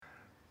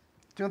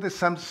you know, there's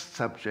some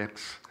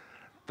subjects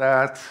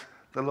that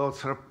the Lord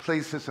sort of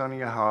places on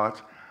your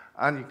heart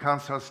and you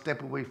can't sort of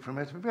step away from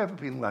it. Have you ever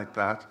been like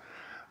that?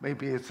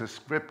 Maybe it's a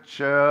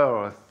scripture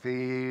or a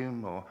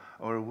theme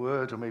or a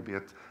word, or maybe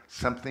it's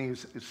something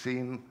you've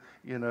seen,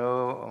 you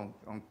know,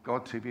 on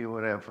God TV or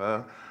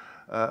whatever,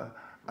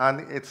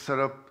 and it sort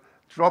of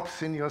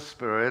drops in your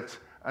spirit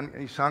and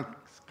you can't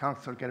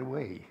sort of get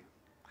away.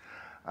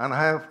 And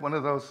I have one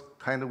of those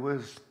kind of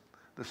words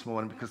this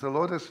morning because the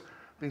Lord has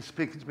been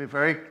speaking to me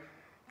very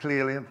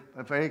clearly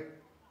and very,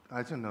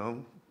 I don't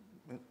know,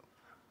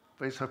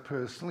 very sort of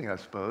personally, I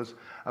suppose,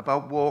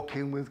 about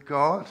walking with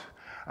God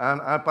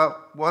and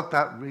about what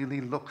that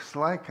really looks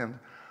like. And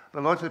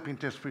the Lord has been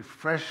just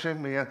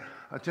refreshing me and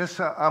just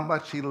how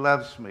much He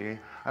loves me and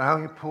how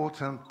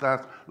important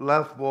that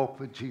love walk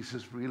with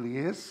Jesus really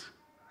is.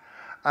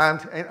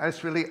 And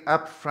it's really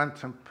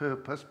upfront and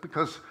purpose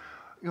because,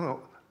 you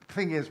know, the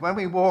thing is, when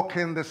we walk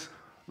in this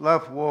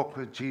love walk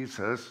with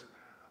Jesus,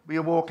 we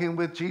are walking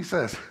with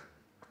Jesus.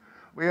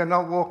 We are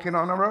not walking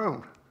on our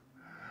own.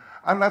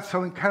 And that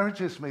so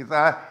encourages me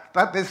that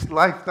this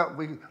life that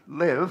we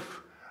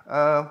live,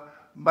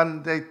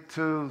 Monday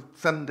to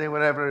Sunday,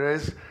 whatever it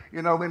is,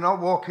 you know, we're not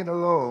walking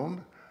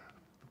alone,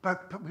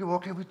 but we're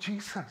walking with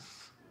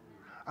Jesus,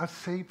 our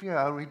Savior,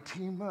 our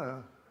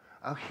Redeemer,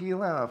 our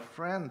healer, our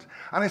friend.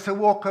 And it's a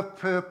walk of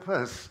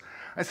purpose.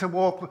 It's a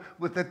walk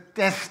with a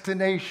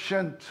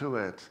destination to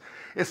it.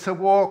 It's a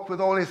walk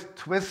with all its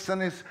twists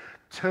and its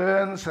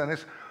turns, and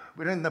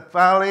we're in the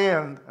valley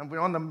and we're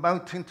on the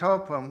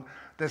mountaintop, and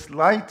there's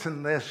light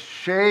and there's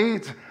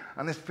shade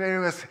and there's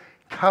various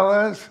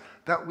colors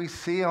that we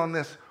see on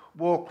this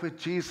walk with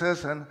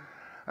Jesus. And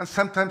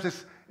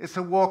sometimes it's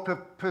a walk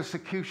of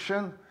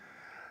persecution.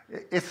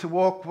 It's a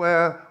walk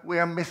where we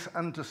are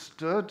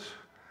misunderstood.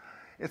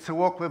 It's a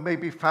walk where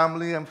maybe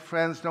family and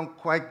friends don't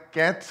quite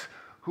get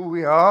who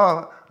we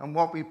are and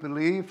what we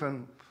believe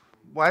and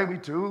why we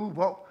do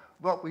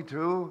what we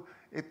do.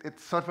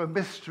 It's sort of a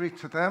mystery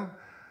to them.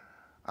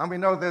 And we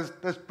know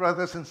there's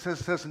brothers and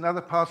sisters in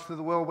other parts of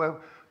the world where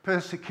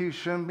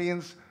persecution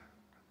means,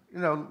 you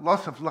know,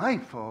 loss of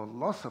life or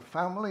loss of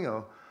family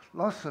or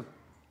loss of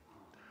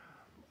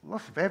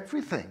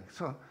everything.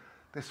 So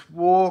this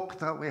walk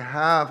that we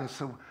have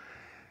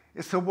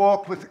it's a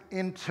walk with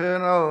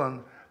internal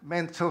and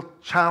mental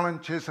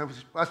challenges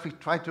as we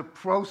try to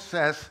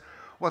process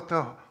what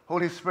the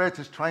Holy Spirit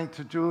is trying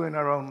to do in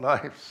our own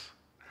lives.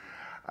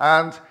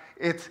 And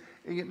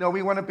you know,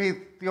 we want to be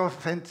the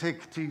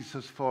authentic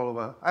Jesus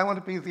follower. I want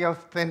to be the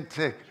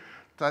authentic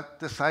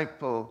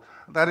disciple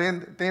that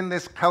in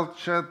this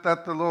culture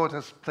that the Lord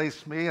has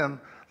placed me and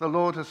the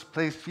Lord has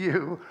placed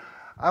you,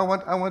 I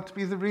want to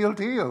be the real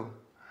deal.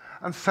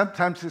 And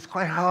sometimes it's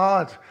quite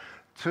hard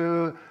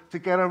to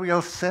get a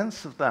real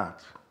sense of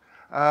that.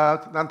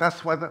 And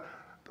that's why the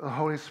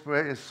Holy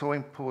Spirit is so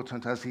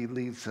important as He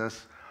leads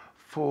us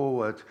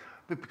forward.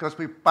 Because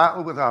we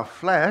battle with our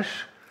flesh.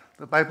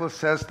 The Bible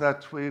says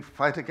that we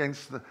fight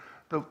against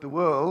the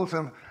world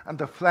and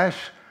the flesh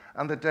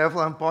and the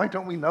devil, and boy,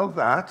 don't we know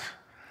that.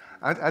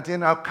 And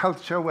in our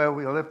culture where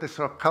we live, this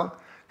sort of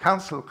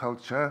council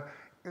culture,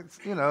 it's,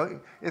 you know,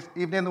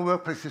 even in the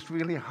workplace, it's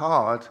really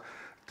hard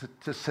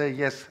to say,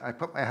 yes, I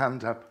put my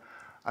hand up,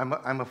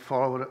 I'm a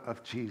follower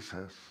of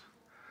Jesus.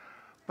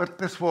 But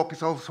this walk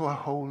is also a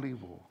holy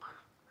walk.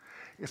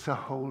 It's a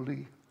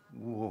holy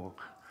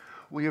walk.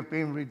 We have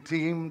been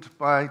redeemed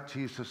by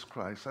Jesus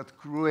Christ at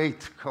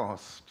great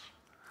cost.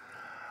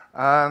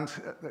 And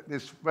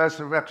this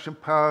resurrection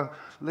power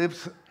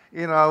lives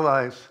in our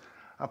lives,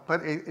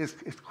 but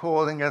it's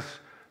calling us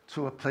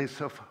to a place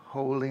of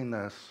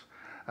holiness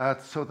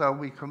so that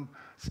we can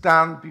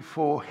stand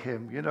before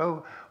Him, you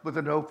know, with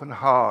an open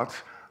heart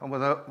and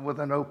with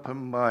an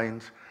open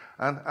mind.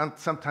 And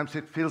sometimes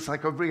it feels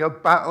like a real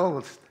battle.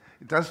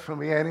 It does for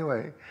me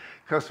anyway,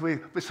 because we're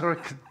sort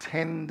of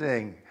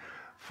contending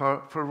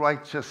for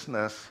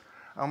righteousness,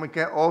 and we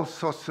get all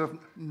sorts of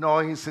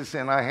noises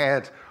in our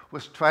head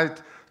which try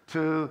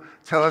to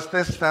tell us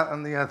this, that,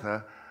 and the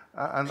other.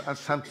 And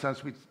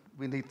sometimes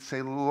we need to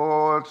say,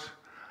 Lord,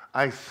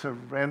 I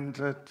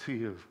surrender to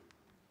you.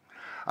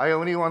 I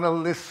only want to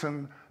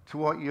listen to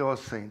what you're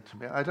saying to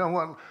me. I don't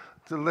want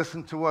to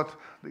listen to what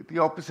the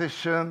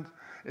opposition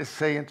is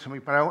saying to me,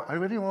 but I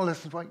really want to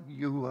listen to what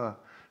you are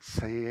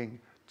saying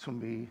to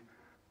me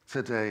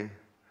today.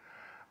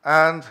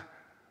 And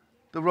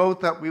the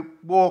road that we're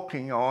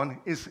walking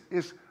on is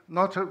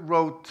not a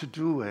road to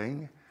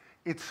doing,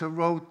 it's a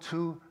road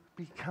to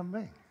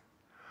becoming.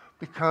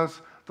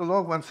 Because the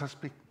Lord wants us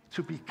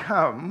to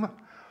become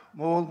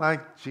more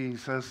like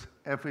Jesus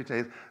every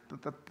day.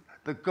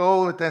 The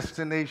goal, the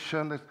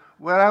destination,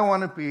 where I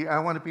want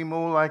to be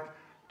more like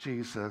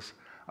Jesus.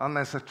 And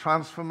there's a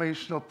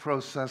transformational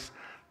process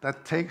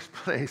that takes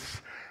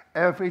place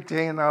every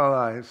day in our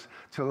lives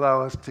to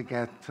allow us to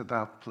get to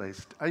that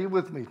place. Are you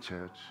with me,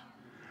 church?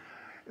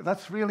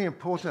 That's really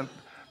important,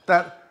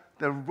 that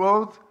the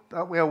road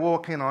that we are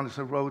walking on is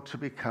a road to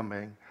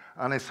becoming,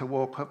 and it's a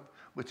walk up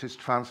which is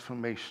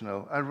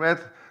transformational. I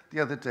read the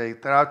other day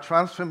that our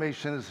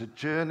transformation is a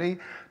journey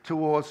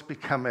towards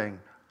becoming.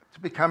 To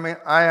becoming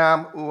I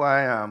am who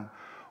I am,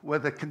 where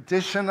the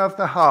condition of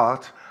the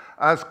heart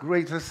has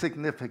greater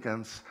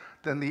significance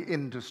than the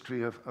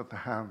industry of the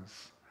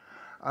hands.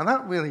 And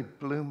that really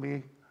blew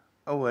me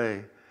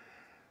away.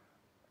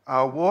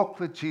 Our walk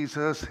with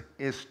Jesus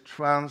is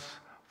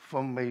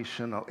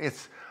transformational.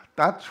 It's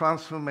that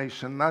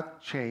transformation,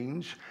 that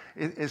change,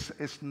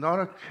 it's not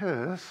a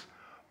curse,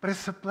 but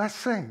it's a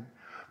blessing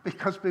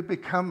because we're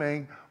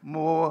becoming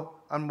more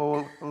and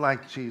more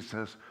like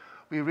Jesus.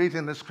 We read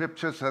in the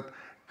scriptures that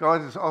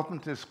God is often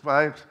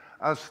described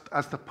as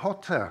the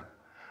potter,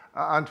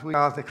 and we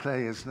are the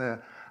clay, isn't it?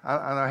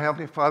 And our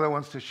Heavenly Father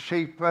wants to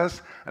shape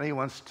us, and He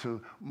wants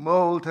to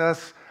mold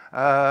us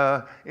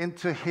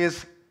into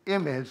His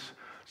image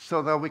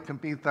so that we can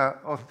be that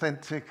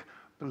authentic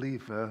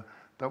believer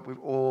that we're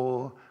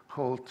all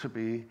called to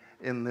be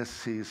in this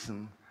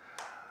season.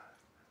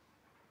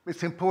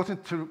 It's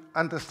important to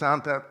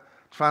understand that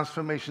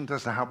transformation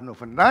doesn't happen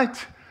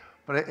overnight,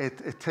 but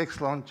it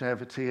takes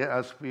longevity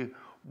as we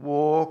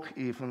walk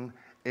even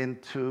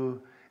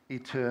into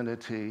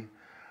eternity.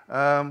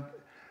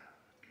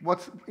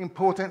 What's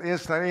important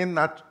is that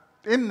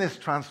in this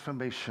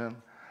transformation,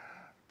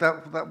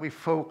 that we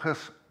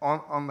focus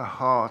on the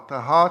heart. The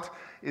heart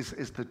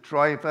is the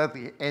driver,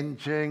 the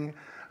engine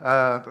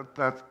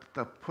that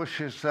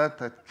pushes us,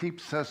 that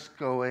keeps us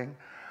going.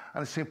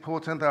 And it's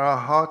important that our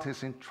heart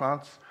is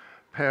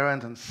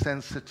transparent and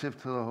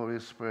sensitive to the Holy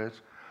Spirit,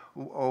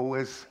 who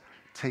always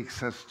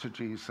takes us to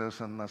Jesus,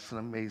 and that's an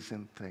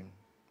amazing thing.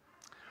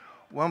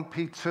 1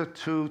 Peter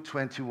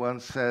 2:21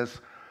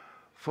 says,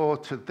 "For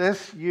to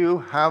this you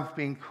have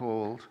been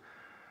called,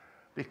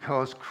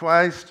 because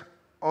Christ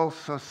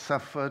also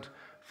suffered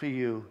for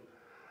you,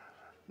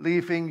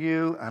 leaving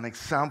you an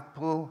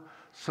example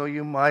so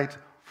you might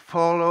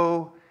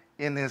follow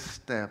in his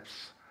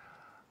steps."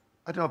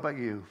 I don't know about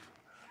you,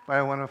 but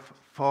I want to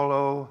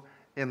follow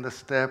in the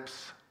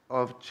steps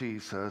of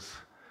Jesus.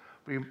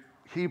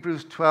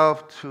 Hebrews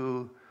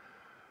 12:2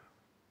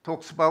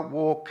 talks about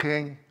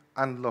walking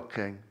and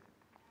looking.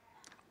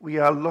 We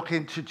are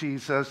looking to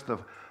Jesus, the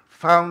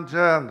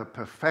founder and the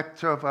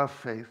perfecter of our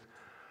faith,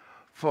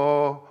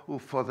 who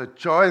for the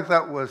joy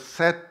that was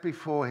set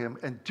before him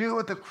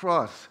endured the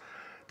cross,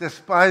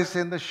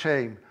 despising the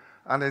shame,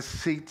 and is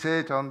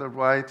seated on the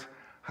right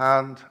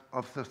hand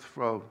of the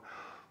throne.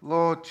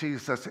 Lord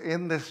Jesus,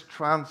 in this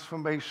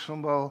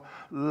transformational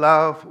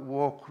love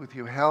walk with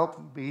you,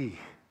 help me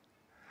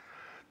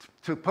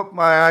to put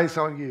my eyes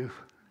on you.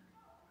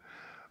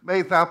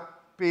 May that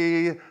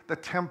be the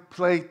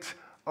template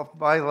of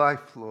my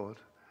life, Lord.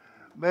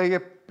 May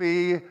it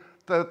be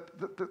the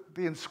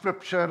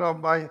inscription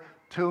on my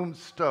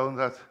tombstone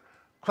that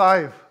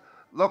Clive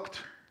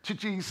looked to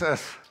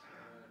Jesus,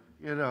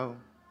 the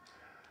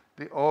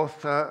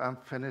author and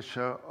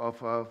finisher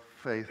of our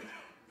faith.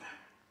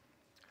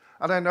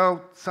 And I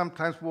know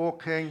sometimes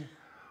walking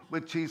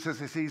with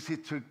Jesus is easy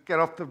to get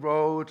off the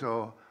road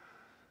or,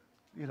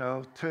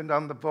 turn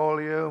down the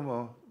volume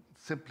or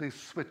simply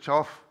switch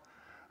off.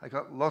 I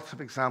got lots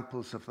of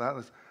examples of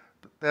that.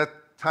 There are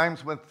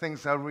times when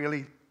things are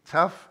really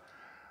tough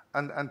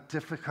and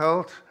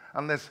difficult,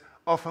 and there's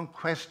often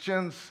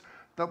questions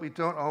that we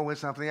don't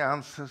always have the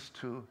answers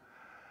to.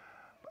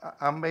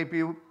 And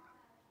maybe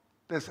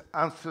there's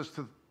answers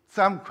to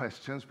some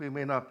questions we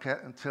may not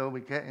get until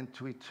we get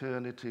into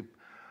eternity.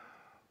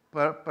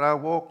 But our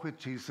walk with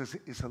Jesus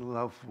is a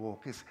love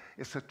walk.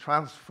 It's a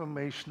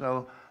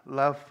transformational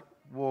love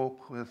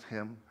walk with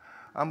him.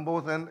 And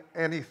more than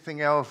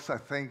anything else, I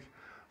think,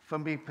 for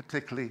me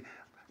particularly,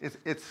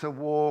 it's a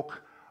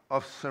walk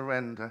of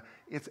surrender.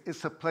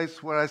 It's a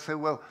place where I say,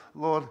 well,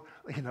 Lord,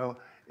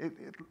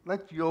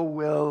 let your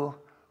will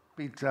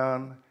be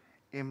done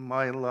in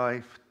my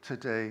life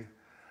today.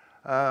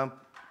 Do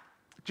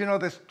you know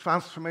this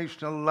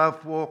transformational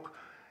love walk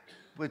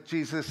with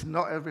Jesus,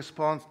 not a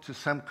response to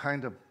some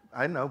kind of,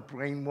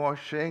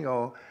 brainwashing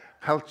or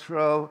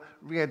cultural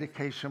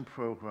re-education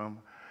program.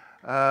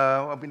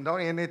 I've been not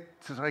in it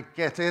to sort of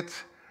get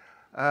it.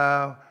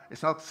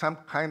 It's not some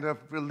kind of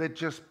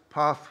religious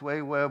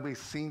pathway where we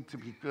seem to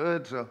be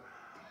good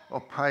or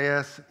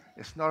pious.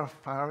 It's not a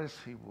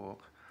Pharisee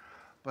walk.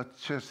 But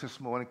just this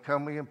morning,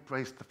 can we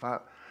embrace the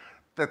fact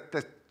that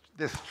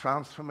this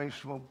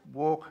transformational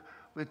walk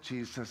with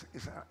Jesus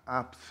is an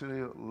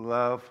absolute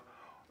love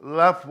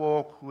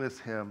walk with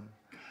him.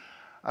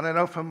 And I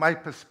know from my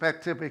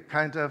perspective, it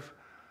kind of,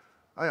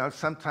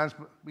 sometimes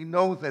we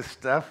know this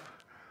stuff,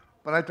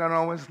 but I don't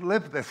always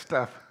live this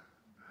stuff.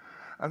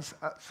 And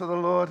so the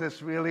Lord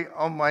is really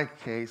on my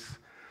case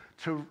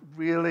to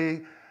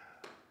really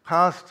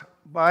cast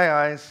my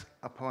eyes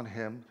upon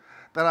him,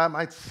 that I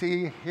might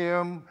see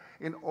him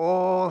in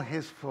all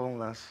his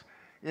fullness,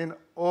 in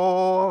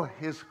all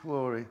his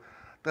glory,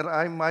 that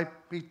I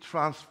might be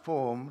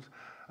transformed,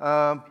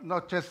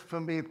 not just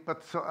for me,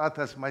 but so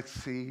others might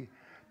see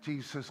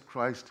Jesus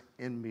Christ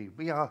in me.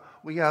 We are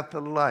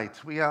the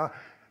light. We are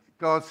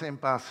God's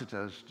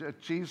ambassadors,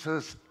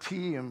 Jesus'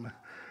 team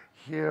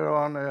here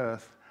on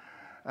earth.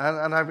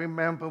 And I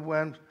remember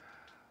when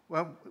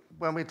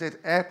we did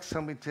X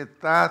and we did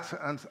that,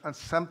 and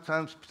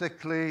sometimes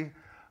particularly,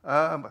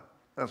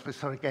 as we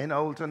start getting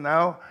older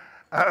now,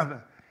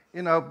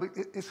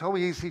 it's so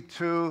easy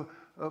to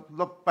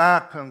look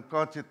back and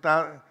God did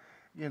that,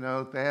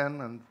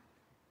 then, and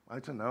I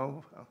don't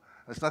know.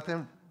 There's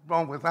nothing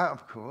wrong with that,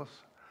 of course.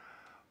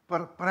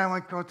 But I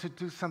want God to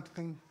do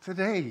something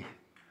today.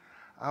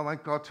 I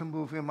want God to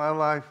move in my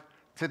life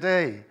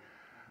today.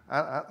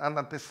 And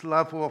that this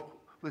love walk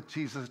with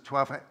Jesus to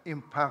have an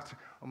impact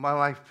on my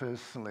life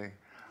personally.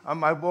 And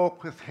my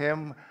walk with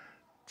him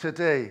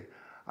today.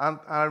 And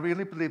I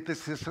really believe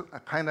this is a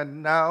kind of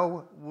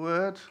now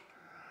word.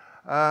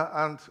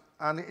 And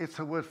it's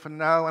a word for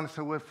now, and it's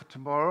a word for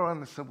tomorrow,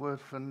 and it's a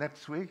word for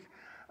next week,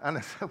 and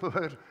it's a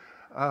word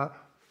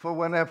for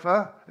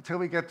whenever, until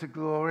we get to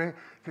glory,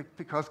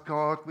 because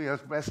we are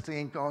resting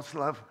in God's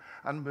love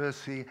and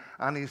mercy,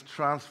 and he's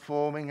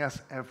transforming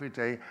us every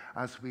day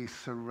as we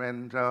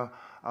surrender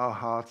our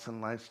hearts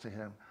and lives to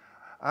him.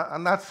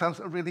 And that sounds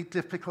a really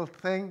difficult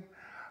thing,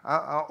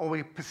 or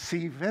we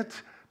perceive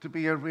it to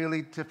be a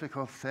really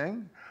difficult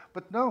thing.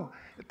 But no,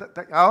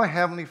 our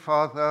Heavenly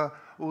Father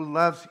who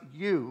loves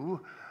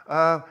you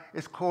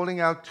is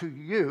calling out to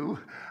you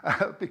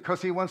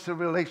because he wants a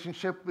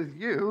relationship with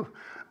you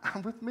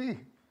and with me.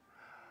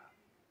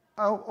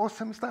 How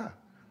awesome is that?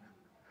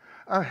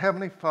 Our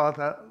Heavenly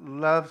Father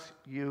loves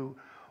you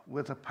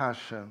with a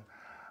passion.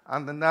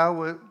 And the now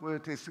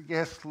word is,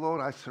 yes,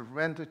 Lord, I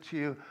surrender to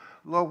you.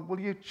 Lord, will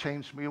you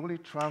change me? Will you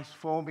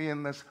transform me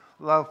in this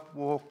love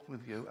walk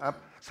with you?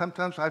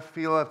 Sometimes I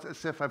feel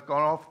as if I've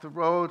gone off the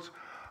road,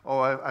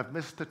 or I've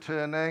missed the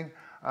turning,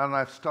 and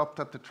I've stopped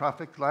at the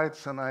traffic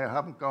lights, and I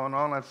haven't gone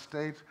on. I've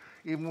stayed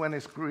even when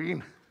it's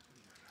green.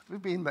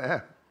 We've been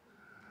there.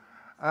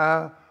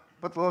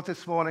 But Lord,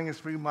 this morning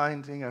is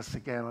reminding us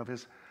again of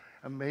his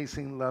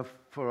amazing love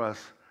for us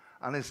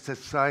and his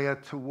desire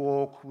to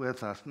walk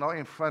with us. Not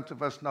in front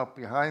of us, not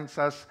behind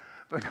us,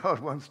 but God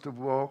wants to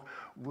walk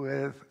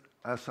with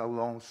us,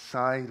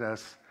 alongside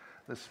us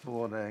this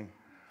morning.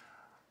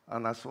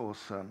 And that's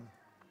awesome.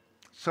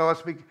 So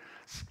as we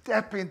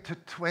step into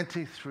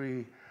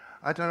 23,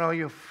 I don't know how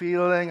you're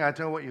feeling. I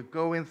don't know what you're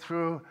going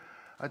through.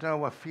 I don't know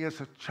what fears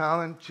or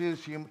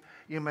challenges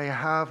you may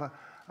have.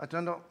 I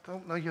don't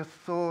know your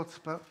thoughts,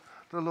 but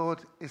the Lord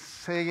is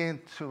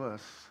saying to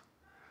us,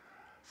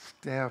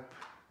 step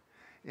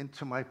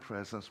into my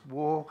presence.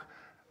 Walk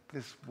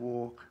this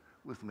walk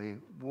with me,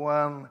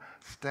 one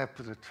step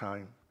at a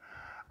time.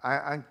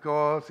 And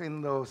God,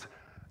 in those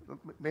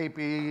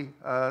maybe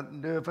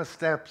nervous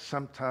steps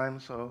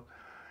sometimes, or,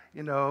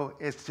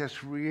 it's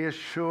just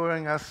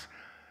reassuring us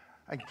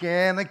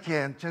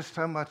again, just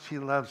how much he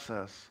loves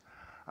us.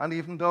 And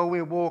even though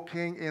we're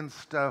walking in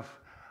stuff,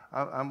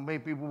 and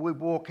maybe we're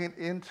walking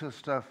into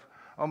stuff,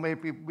 or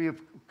maybe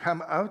we've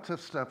come out of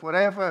stuff,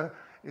 whatever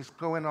is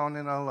going on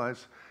in our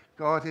lives,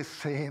 God is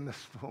saying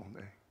this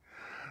morning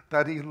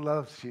that he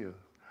loves you,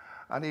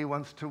 and he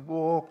wants to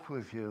walk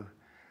with you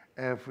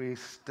every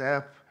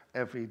step,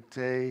 every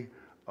day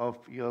of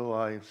your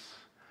lives.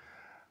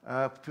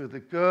 Through the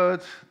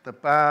good, the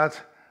bad,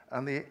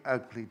 and the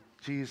ugly,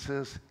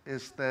 Jesus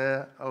is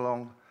there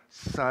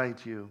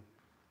alongside you.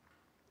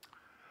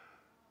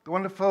 The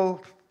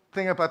wonderful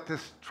thing about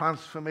this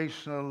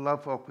transformational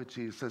love walk with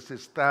Jesus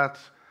is that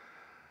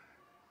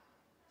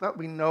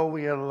we know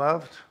we are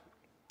loved.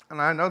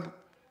 And I know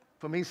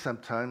for me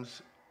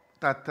sometimes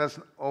that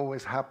doesn't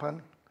always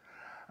happen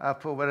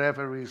for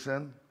whatever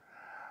reason.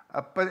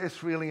 But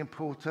it's really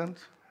important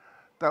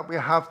that we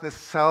have this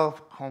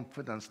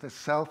self-confidence, this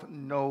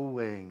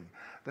self-knowing,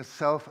 the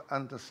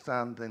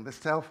self-understanding, the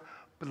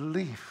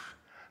self-belief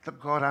that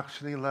God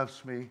actually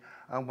loves me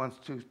and wants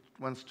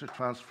to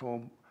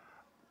transform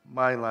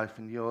my life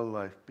and your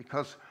life.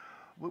 Because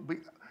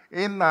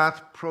in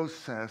that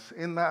process,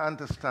 in that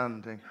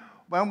understanding,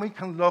 when we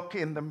can look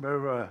in the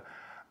mirror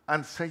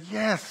and say,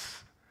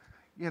 yes,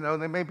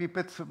 there may be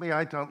bits of me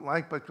I don't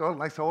like, but God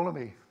likes all of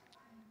me.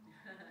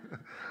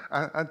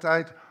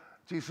 And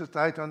Jesus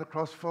died on the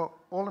cross for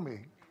all of me.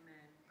 Amen.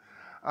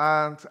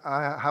 And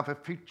I have a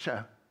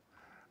future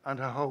and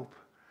a hope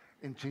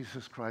in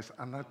Jesus Christ.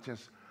 And that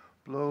just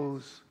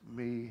blows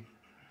me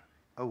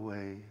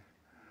away.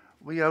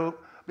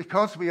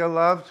 Because we are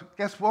loved,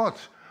 guess what?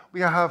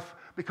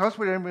 Because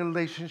we're in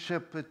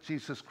relationship with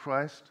Jesus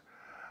Christ,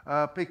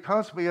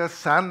 because we are a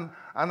son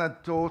and a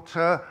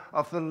daughter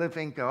of the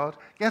living God,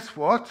 guess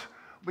what?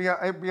 We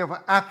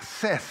have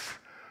access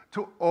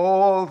to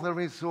all the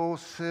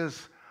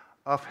resources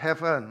of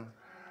heaven.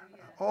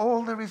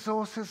 All the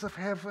resources of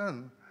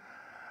heaven.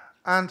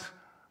 And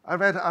I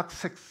read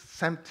Acts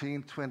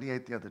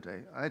 17:28 the other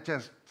day. And it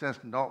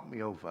just knocked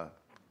me over.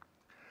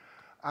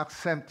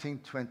 Acts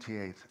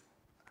 17:28.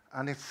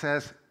 And it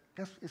says,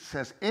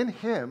 in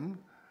him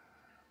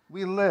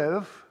we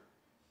live,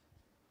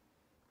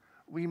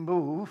 we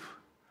move,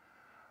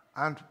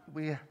 and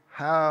we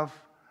have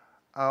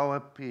our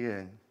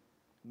being.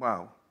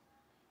 Wow.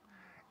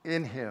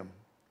 In him,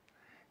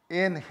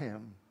 in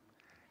him,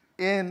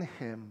 in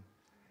him,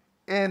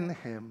 in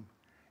him,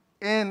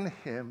 In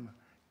him,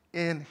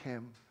 in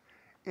him,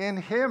 in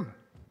him.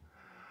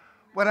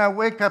 When I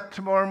wake up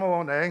tomorrow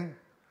morning,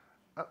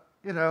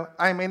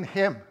 I'm in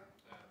him.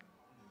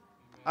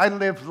 I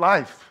live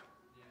life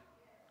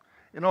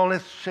in all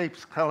its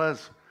shapes,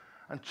 colors,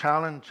 and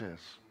challenges.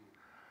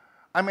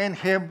 I'm in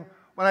him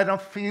when I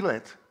don't feel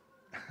it.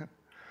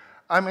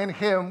 I'm in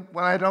him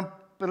when I don't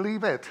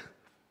believe it.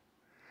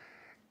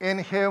 In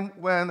him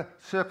when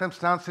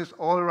circumstances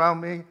all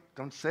around me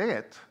don't say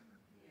it.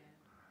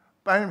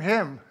 But I'm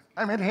him.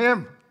 I'm in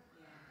him.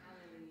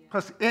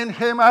 Because in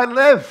him I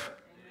live.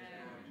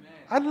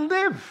 I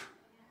live.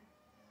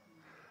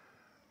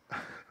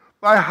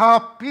 My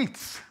heart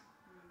beats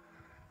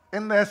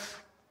in this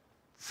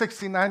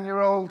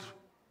 69-year-old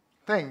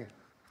thing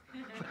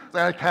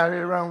that I carry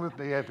around with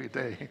me every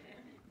day.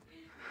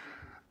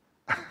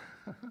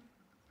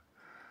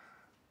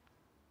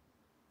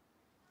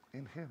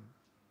 In him.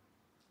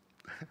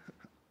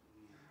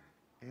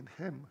 In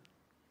him.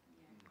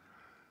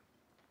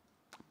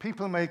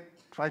 People may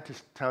try to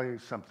tell you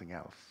something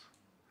else.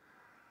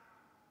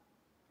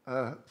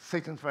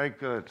 Satan's very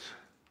good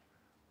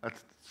at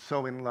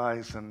sowing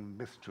lies and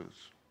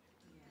mistruths.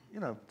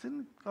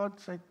 Didn't God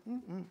say,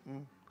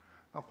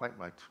 not quite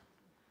right,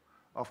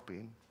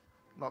 off-beam,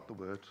 not the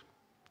word.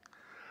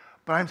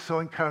 But I'm so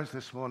encouraged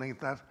this morning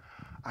that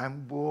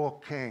I'm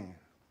walking,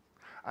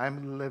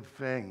 I'm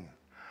living,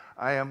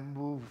 I am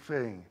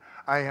moving,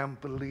 I am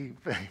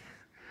believing.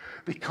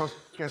 Because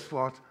guess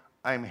what?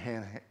 I'm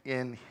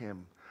in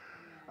him.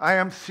 I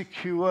am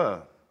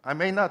secure. I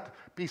may not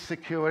be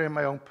secure in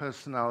my own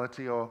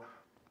personality or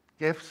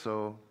gifts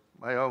or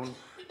my own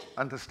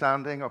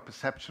understanding or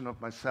perception of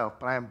myself,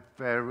 but I am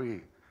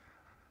very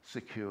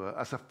secure.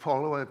 As a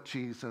follower of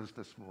Jesus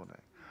this morning,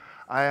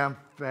 I am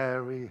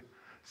very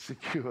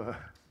secure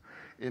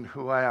in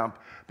who I am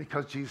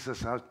because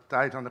Jesus has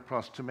died on the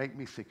cross to make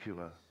me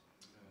secure.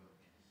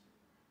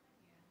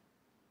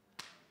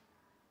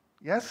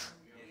 Yes?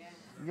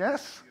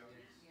 Yes?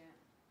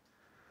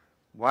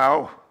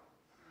 Wow.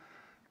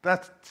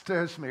 That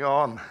stirs me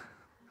on.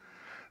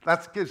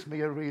 That gives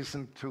me a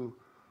reason to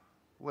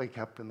wake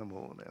up in the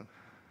morning.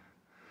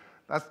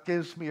 That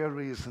gives me a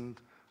reason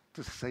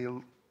to say,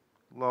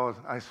 Lord,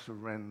 I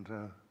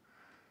surrender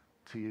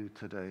to you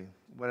today.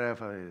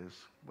 Whatever it is,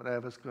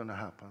 whatever's going to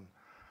happen,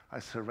 I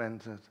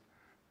surrender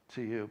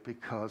to you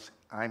because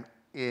I'm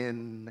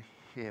in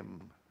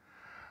him.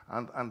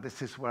 And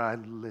this is where I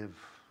live.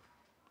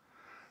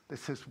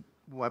 This is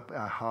where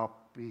my heart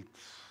beats.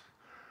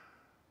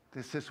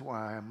 This is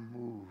why I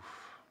move.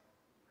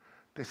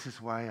 This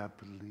is why I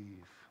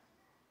believe.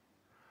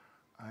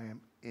 I am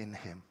in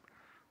him.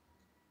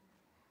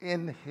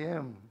 In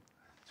him,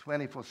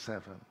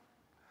 24/7.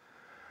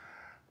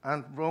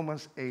 And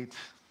Romans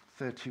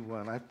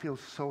 8:31, I feel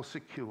so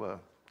secure.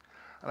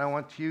 And I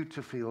want you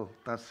to feel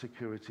that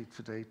security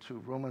today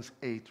too. Romans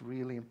 8,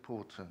 really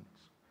important.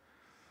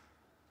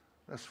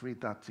 Let's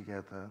read that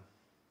together.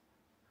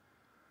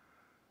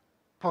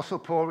 Apostle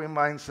Paul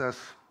reminds us,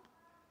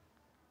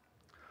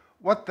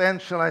 what then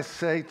shall I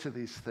say to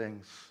these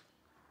things?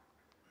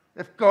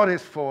 If God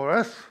is for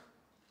us,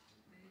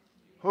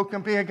 who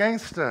can be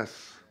against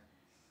us?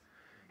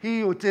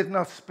 He who did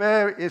not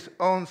spare his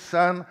own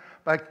son,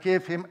 but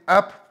gave him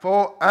up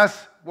for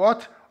us,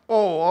 what?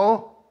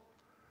 All.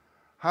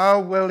 How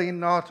will he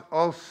not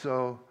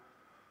also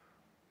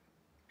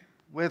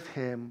with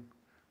him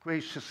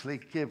graciously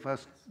give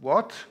us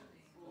what?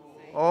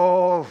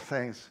 All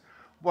things.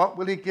 What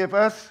will he give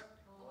us?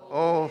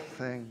 All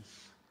things.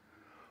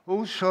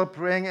 Who shall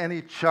bring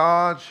any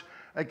charge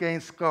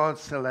against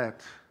God's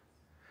elect?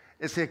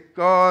 Is it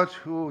God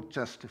who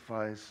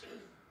justifies?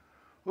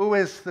 Who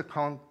is to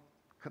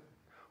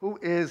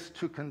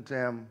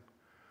condemn?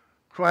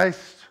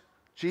 Christ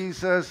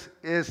Jesus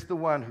is the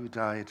one who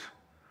died.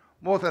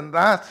 More than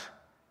that,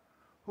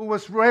 who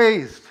was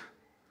raised,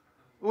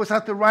 who was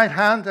at the right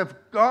hand of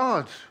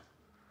God,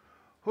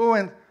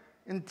 who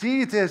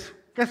indeed is,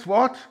 guess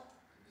what?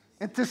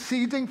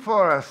 Interceding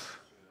for us.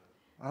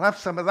 I'll have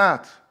some of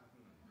that.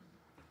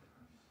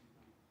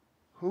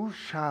 Who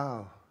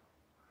shall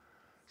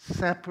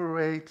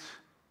separate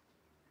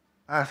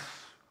us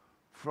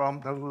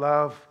from the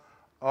love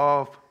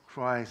of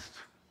Christ?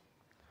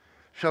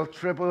 Shall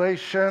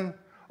tribulation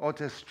or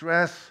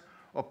distress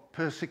or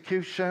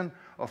persecution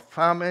or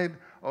famine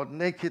or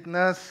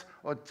nakedness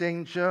or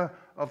danger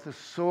of the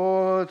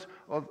sword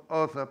or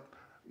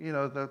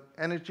the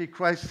energy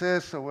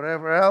crisis or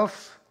whatever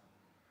else?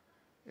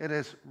 It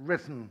is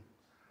written,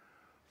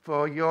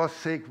 for your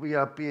sake we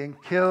are being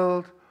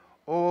killed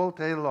all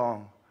day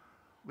long.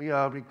 We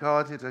are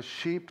regarded as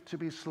sheep to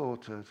be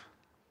slaughtered.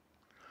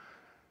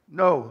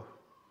 No,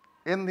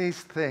 in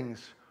these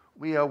things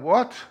we are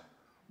what?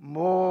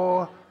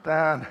 More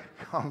than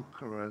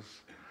conquerors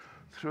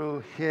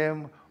through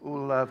him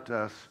who loved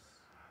us.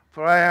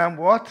 For I am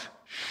what?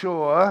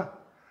 Sure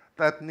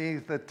that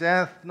neither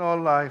death nor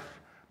life,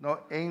 nor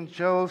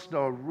angels,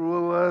 nor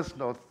rulers,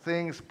 nor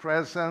things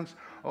present,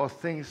 or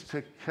things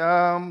to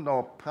come,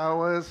 nor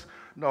powers,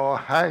 nor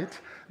height,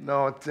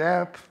 nor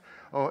depth,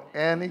 or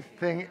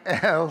anything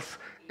else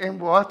in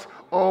what?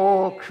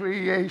 All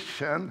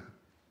creation.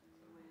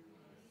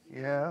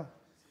 Yeah.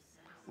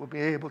 Will be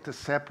able to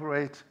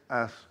separate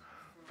us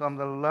from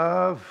the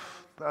love,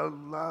 the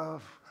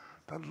love,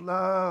 the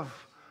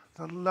love,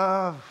 the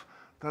love,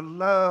 the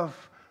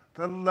love,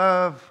 the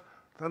love,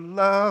 the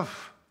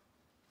love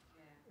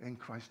in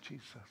Christ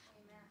Jesus.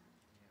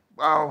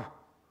 Wow.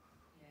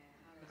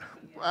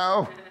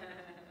 Wow.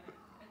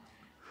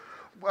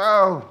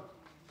 Wow.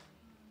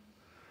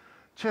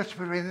 Church,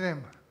 we're in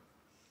him.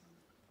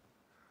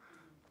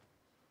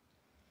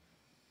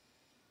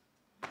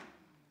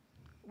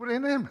 We're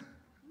in him.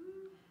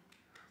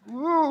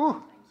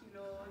 Woo.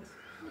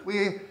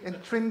 We're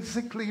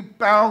intrinsically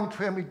bound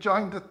to him. We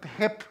joined at the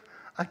hip.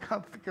 I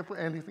can't think of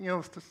anything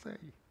else to say.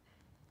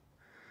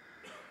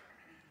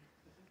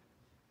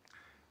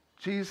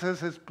 Jesus,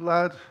 his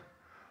blood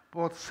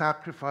brought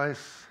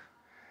sacrifice.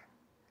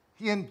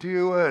 He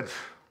endured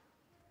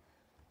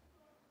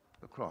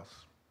the cross.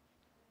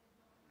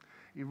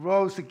 He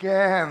rose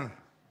again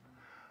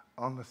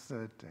on the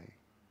third day.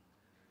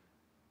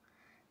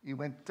 He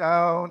went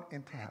down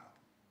into hell,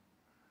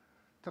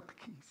 took the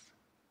keys.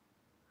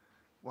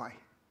 Why?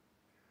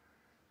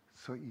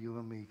 So you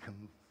and me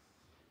can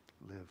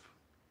live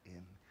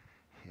in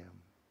him.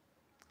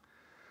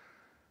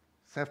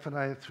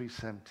 Zephaniah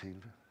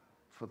 3:17,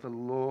 for the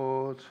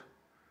Lord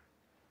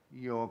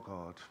your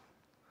God.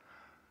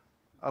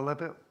 I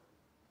love it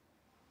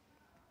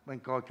when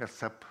God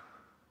gets up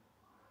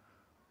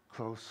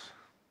close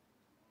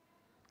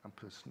and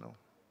personal.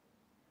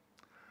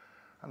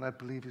 And I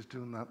believe he's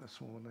doing that this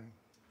morning.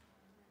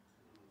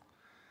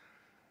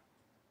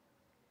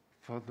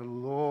 For the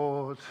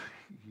Lord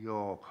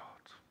your God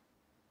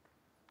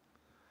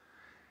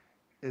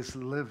is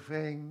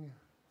living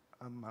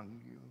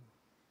among you,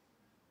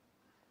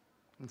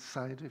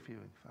 inside of you,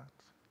 in fact.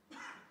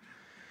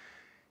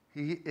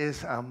 He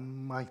is a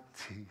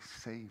mighty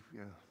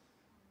Savior.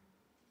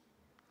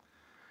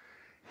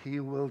 He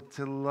will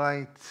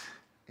delight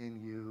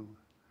in you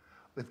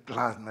with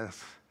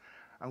gladness,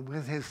 and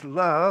with his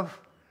love,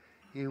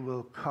 he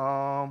will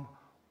calm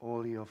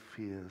all your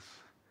fears.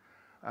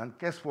 And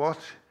guess what?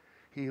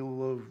 He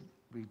will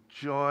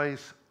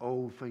rejoice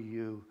over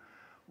you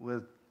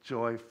with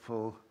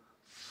joyful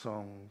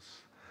songs.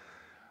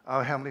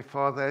 Our Heavenly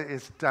Father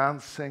is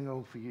dancing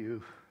over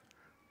you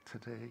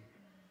today.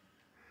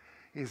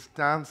 He's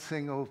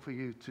dancing over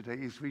you today.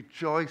 He's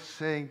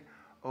rejoicing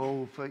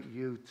over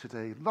you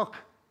today. Look,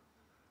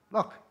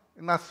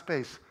 in that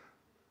space.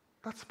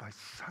 That's my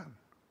son.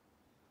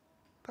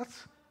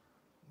 That's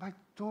my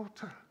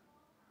daughter.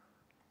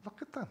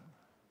 Look at them.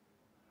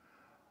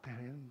 They're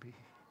in me.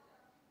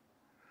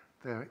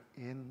 They're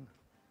in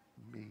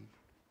me.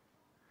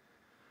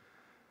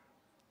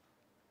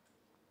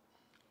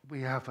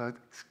 We have an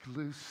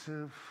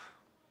exclusive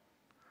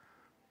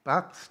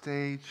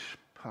backstage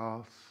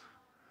pass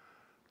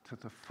to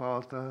the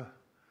Father,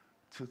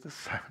 to the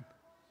Son,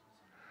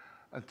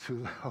 and to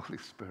the Holy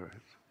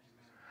Spirit.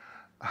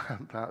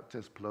 And that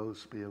just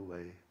blows me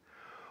away.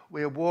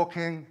 We're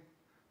walking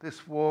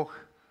this walk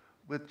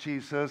with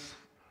Jesus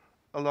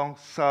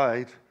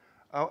alongside,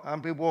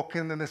 and we're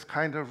walking in this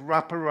kind of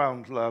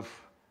wraparound love.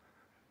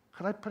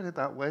 Can I put it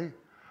that way?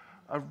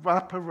 A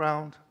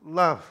wraparound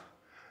love.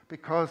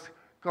 Because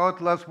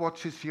God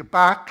watches your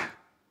back,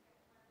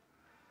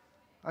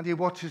 and he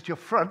watches your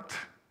front.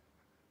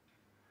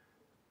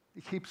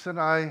 He keeps an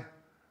eye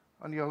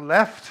on your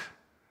left,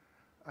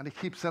 and he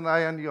keeps an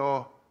eye on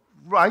your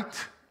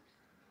right,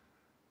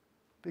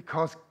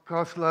 because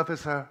God's love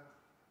is a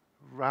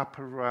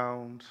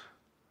wraparound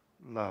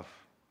love.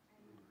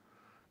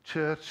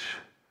 Church,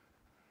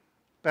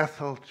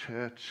 Bethel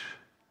Church,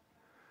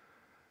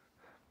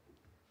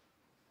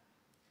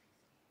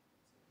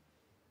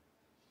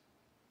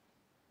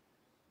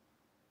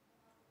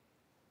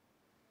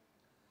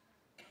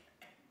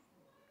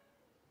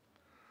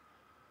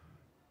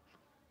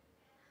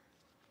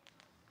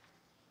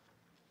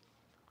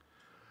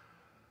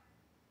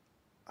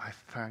 I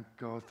thank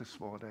God this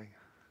morning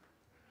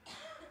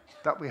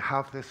that we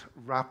have this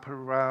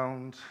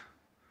wraparound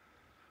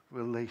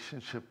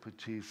relationship with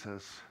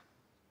Jesus.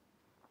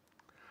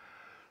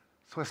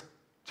 So as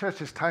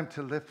church, it's time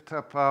to lift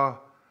up our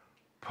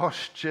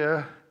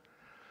posture,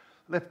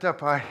 lift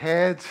up our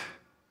head,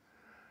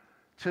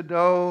 to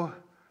know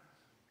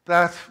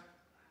that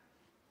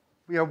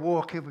we are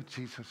walking with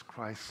Jesus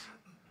Christ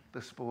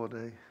this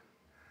morning.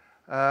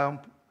 1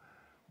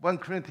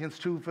 Corinthians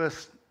 2,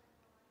 verse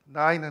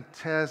 9 and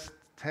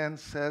 10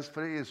 says,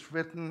 for it is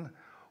written,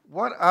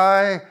 what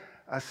eye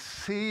has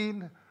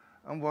seen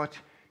and what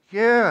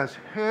ear has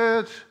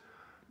heard,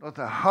 nor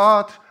the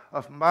heart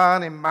of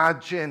man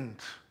imagined.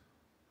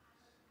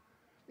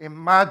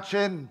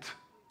 Imagined.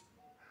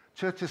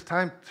 Church, it's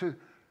time to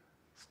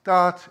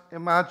start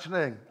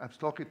imagining. I'm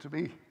talking to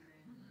me.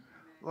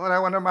 Lord, I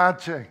want to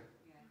imagine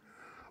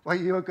what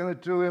you are going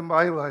to do in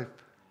my life,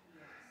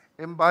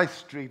 in my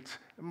street,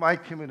 in my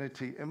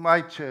community, in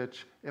my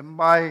church, in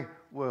my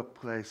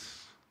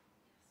workplace.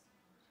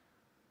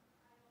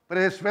 But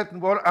it is written,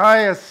 what eye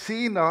has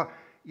seen or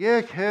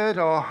ear heard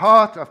or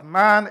heart of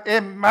man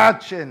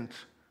imagined.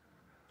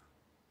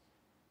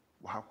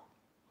 Wow.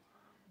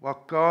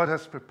 What God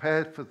has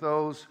prepared for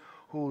those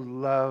who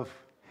love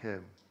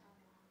him.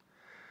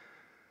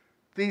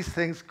 These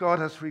things God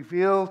has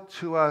revealed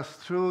to us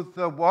through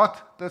the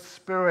what? The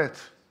Spirit.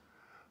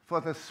 For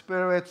the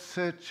Spirit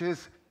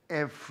searches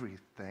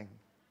everything,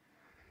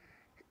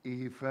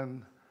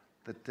 even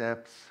the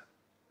depths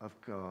of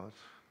God.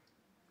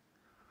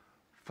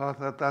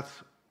 Father,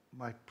 that's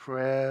my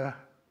prayer,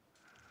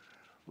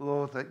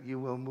 Lord, that you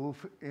will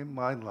move in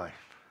my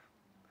life,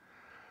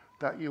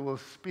 that you will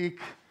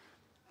speak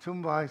to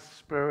my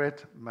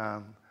spirit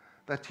man,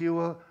 that you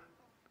will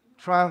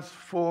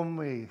transform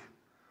me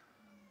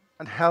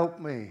and help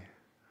me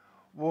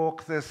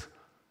walk this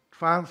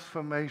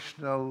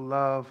transformational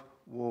love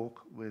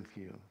walk with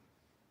you.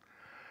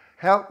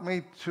 Help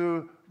me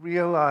to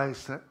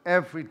realize that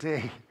every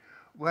day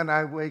when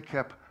I wake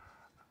up,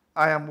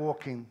 I am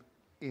walking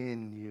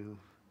in you,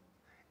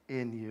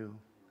 in you.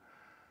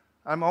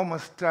 I'm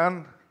almost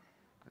done,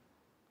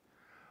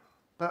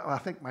 but I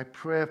think my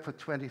prayer for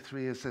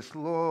 23 is this,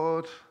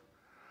 Lord,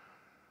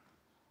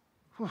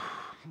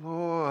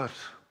 Lord,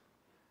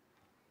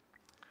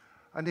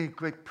 I need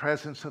great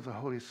presence of the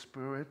Holy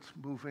Spirit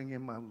moving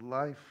in my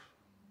life.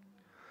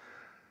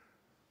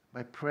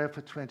 My prayer for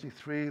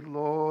 23,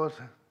 Lord,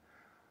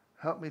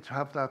 help me to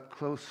have that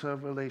closer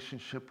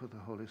relationship with the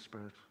Holy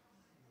Spirit.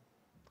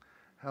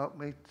 Help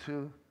me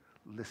to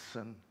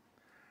listen.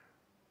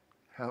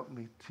 Help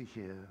me to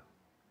hear.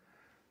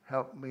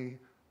 Help me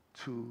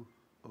to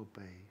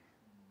obey.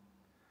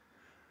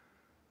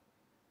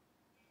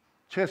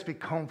 Church, be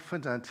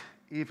confident,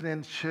 even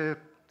in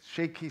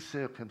shaky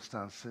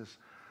circumstances,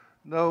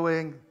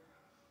 knowing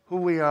who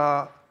we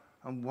are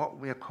and what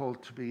we are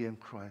called to be in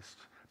Christ.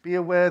 Be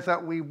aware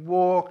that we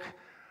walk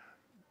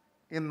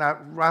in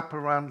that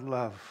wraparound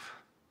love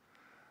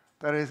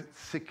that is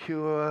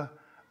secure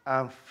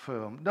and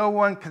firm. No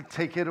one can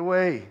take it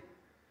away.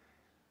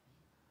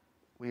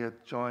 We are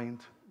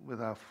joined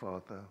with our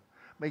Father.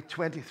 May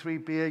 23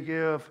 be a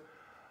year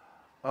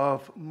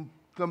of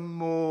the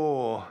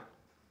more.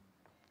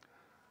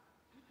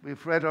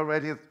 We've read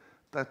already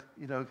that,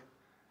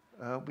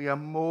 we are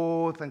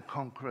more than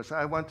conquerors.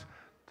 I want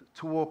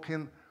to walk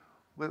in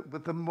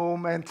with the more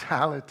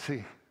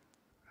mentality.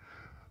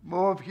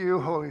 More of you,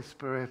 Holy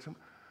Spirit.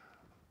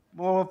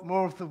 More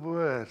of the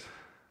Word.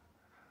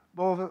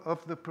 More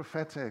of the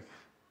prophetic.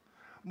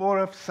 More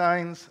of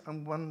signs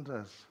and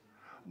wonders.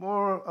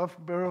 More of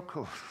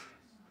miracles.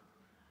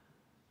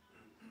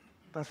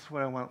 That's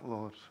what I want,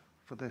 Lord,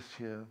 for this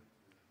year.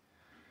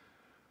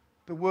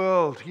 The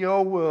world,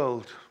 your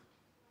world,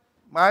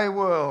 my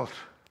world,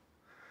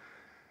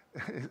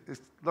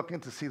 is looking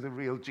to see the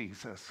real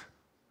Jesus.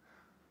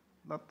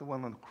 Not the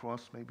one on the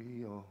cross,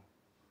 maybe, or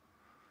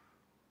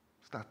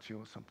statue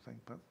or something,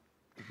 but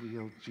the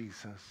real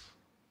Jesus.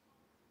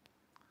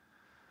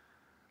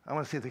 I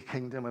want to see the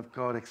kingdom of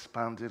God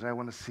expanded. I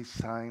want to see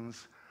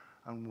signs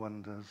and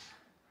wonders.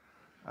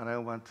 And I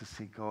want to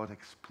see God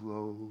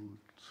explode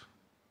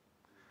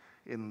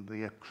in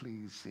the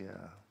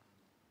ecclesia,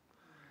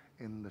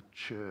 in the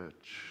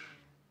church,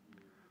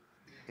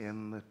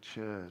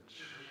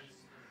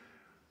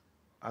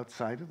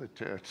 outside of the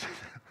church,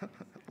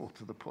 more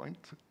to the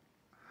point.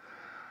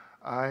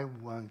 I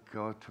want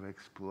God to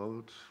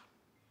explode.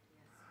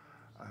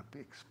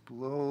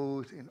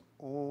 Explode in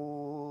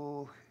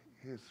all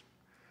his,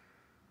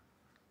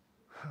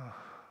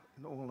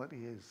 in all that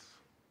he is.